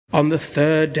On the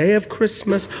third day of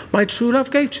Christmas, my true love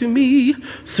gave to me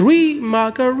 3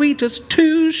 margaritas,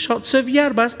 2 shots of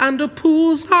yerbas, and a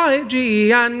poolside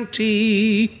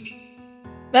G&T.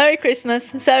 Merry Christmas,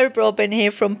 Sarah Broadbent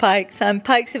here from Pikes. I'm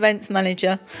Pikes Events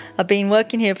Manager. I've been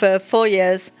working here for 4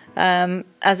 years as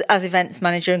events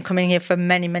manager and coming here for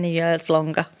many, many years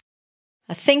longer.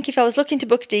 I think if I was looking to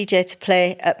book a DJ to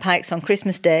play at Pikes on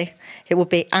Christmas Day, it would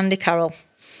be Andy Carroll.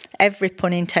 Every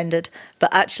pun intended,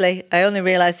 but actually I only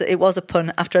realised that it was a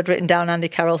pun after I'd written down Andy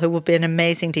Carroll, who would be an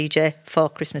amazing DJ for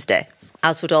Christmas Day,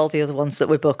 as would all the other ones that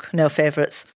we book, no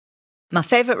favourites. My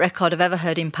favourite record I've ever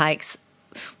heard in Pikes,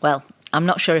 well, I'm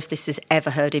not sure if this is ever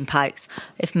heard in Pikes,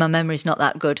 if my memory's not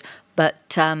that good,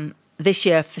 but this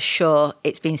year for sure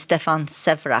it's been Stefan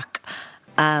Severak,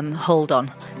 Hold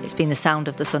On. It's been the sound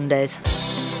of the Sundays.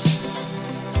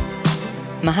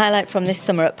 My highlight from this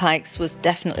summer at Pikes was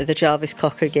definitely the Jarvis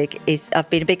Cocker gig. I've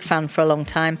been a big fan for a long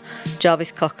time.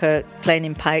 Jarvis Cocker playing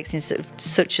in Pikes in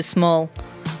such a small,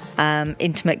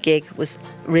 intimate gig was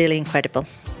really incredible.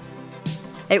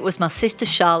 It was my sister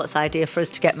Charlotte's idea for us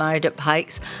to get married at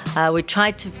Pikes. We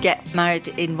tried to get married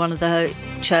in one of the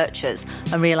churches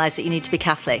and realised that you need to be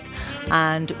Catholic.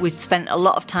 And we spent a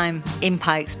lot of time in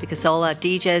Pikes because all our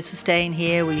DJs were staying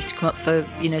here. We used to come up for,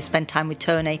 spend time with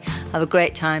Tony, have a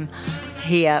great time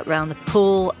here around the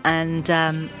pool, and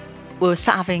we were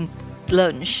sat having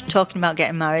lunch talking about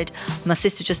getting married. My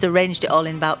sister just arranged it all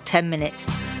in about 10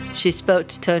 minutes. She spoke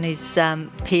to Tony's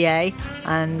PA,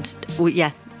 and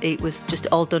it was just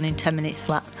all done in 10 minutes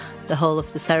flat, the whole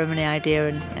of the ceremony idea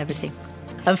and everything.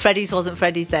 And Freddie's wasn't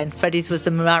Freddie's then. Freddie's was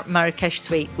the Marrakesh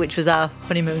suite, which was our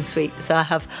honeymoon suite. So I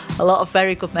have a lot of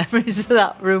very good memories of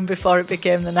that room before it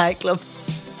became the nightclub.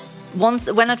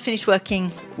 When I'd finished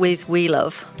working with We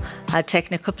Love, I'd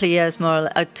taken a couple of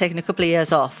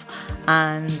years off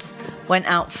and went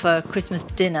out for Christmas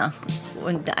dinner.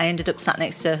 When I ended up sat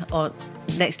next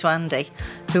to Andy,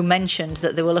 who mentioned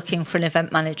that they were looking for an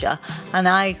event manager, and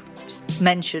I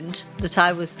mentioned that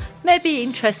I was maybe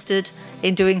interested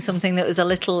in doing something that was a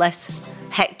little less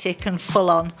hectic and full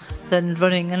on than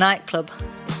running a nightclub.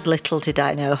 Little did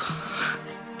I know.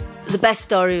 The best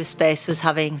story of Space was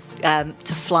having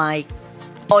to fly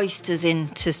oysters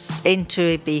into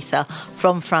Ibiza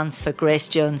from France for Grace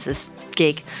Jones's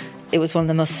gig. It was one of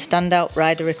the most standout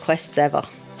rider requests ever.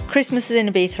 Christmases in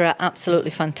Ibiza are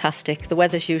absolutely fantastic. The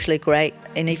weather's usually great,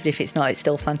 and even if it's not, it's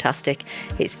still fantastic.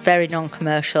 It's very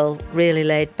non-commercial, really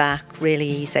laid back, really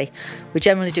easy. We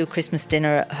generally do Christmas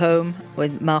dinner at home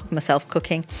with Mark and myself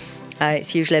cooking.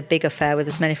 It's usually a big affair with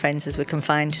as many friends as we can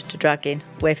find to drag in,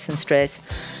 waifs and strays.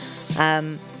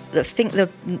 I think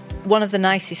one of the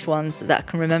nicest ones that I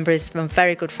can remember is from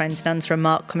very good friends, Nanza and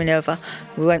Mark, coming over.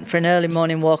 We went for an early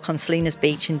morning walk on Salinas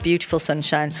Beach in beautiful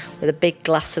sunshine with a big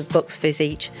glass of Bucks Fizz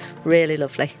each. Really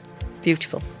lovely.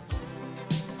 Beautiful.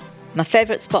 My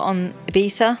favourite spot on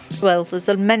Ibiza? Well, there's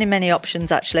many, many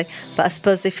options actually, but I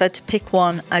suppose if I had to pick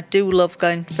one, I do love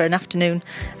going for an afternoon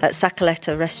at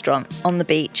Sacoletta restaurant on the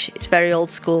beach. It's very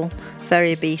old school,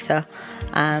 very Ibiza.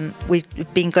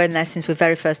 We've been going there since we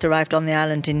very first arrived on the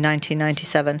island in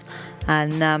 1997,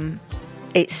 and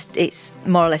it's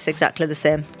more or less exactly the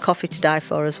same. Coffee to die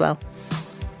for as well.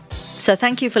 So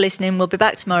thank you for listening. We'll be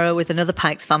back tomorrow with another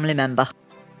Pikes family member.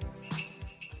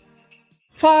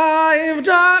 5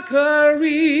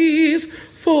 daiquiris,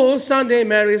 4 Sunday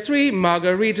Marys, 3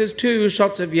 margaritas, 2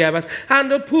 shots of yerbas,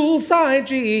 and a poolside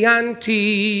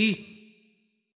G&T.